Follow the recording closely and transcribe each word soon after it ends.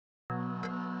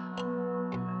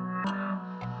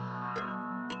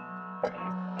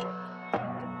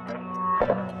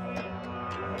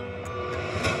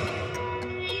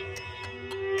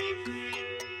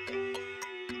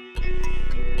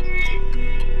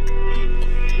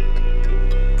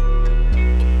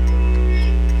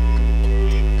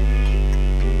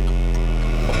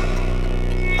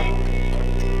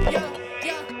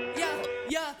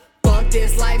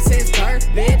This life since birth,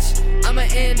 bitch. I'ma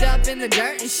end up in the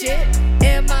dirt and shit.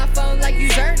 In my phone like you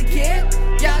Zerta kid.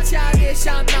 Y'all childish,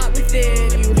 I'm not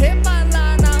within. You hit my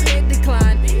line, I'll hit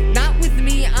decline. Not with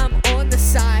me, I'm on the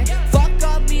side. Fuck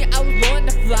off me, I was born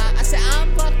to fly. I said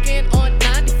I'm fucking on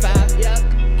 95, yep.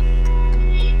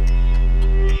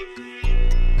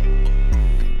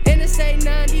 Interstate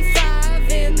 95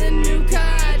 in the new car,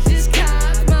 I just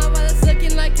copped. My wallet's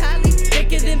looking like Kylie.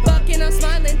 Thicker than fucking, I'm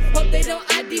smiling. Hope they don't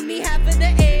ID me half of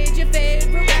the age. Your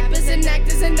favorite rappers and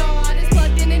actors and artists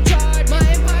plugged in charge. My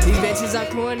empire. These bitches are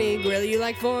corny, grill you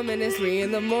like 4 minutes. 3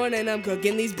 in the morning, I'm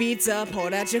cooking these beats up.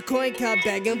 Hold out your coin cup,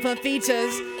 begging for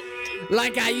features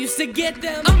like I used to get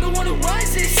them. I'm the one who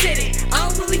runs this city. I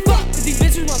don't really fuck with these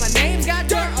bitches while my name's got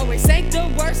dirt. Always think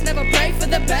the worst, never pray for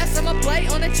the best. I'ma play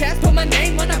on the chest, put my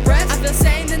name on her breast. I feel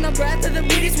sane in the breath of the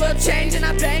weedies will change. And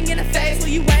I bang in the face, will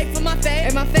you wait for my fame?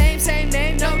 And my fame, same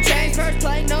name, no change. First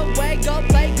play, no way, go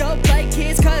play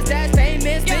kids, cause that's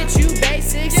famous. Bitch, you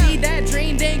basic, see that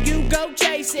dream, then you go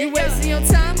chase it. You wasting your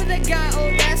time with a guy,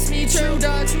 oh that's me. True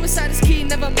dog, suicide is key,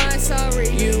 never mind, sorry.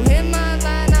 You hit my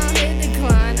line, I'll hit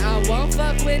decline. I won't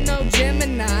fuck with no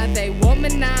Gemini. They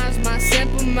womanize my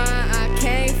simple mind. I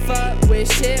can't fuck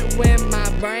with shit when my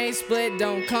brain split.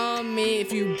 Don't call me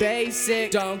if you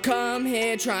basic. Don't come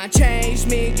here try and change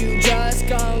me. You just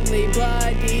gon' leave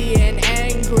bloody and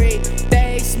angry.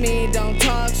 Face me, don't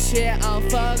talk shit. I'll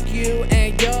fuck you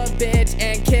and your bitch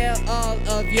and kill all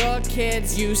of your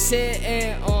kids. You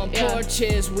sitting on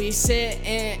porches, we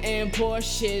sitting in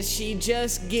Porsches. She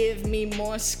just give me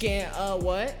more skin.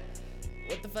 What?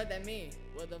 What the fuck that mean?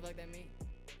 What the fuck that mean?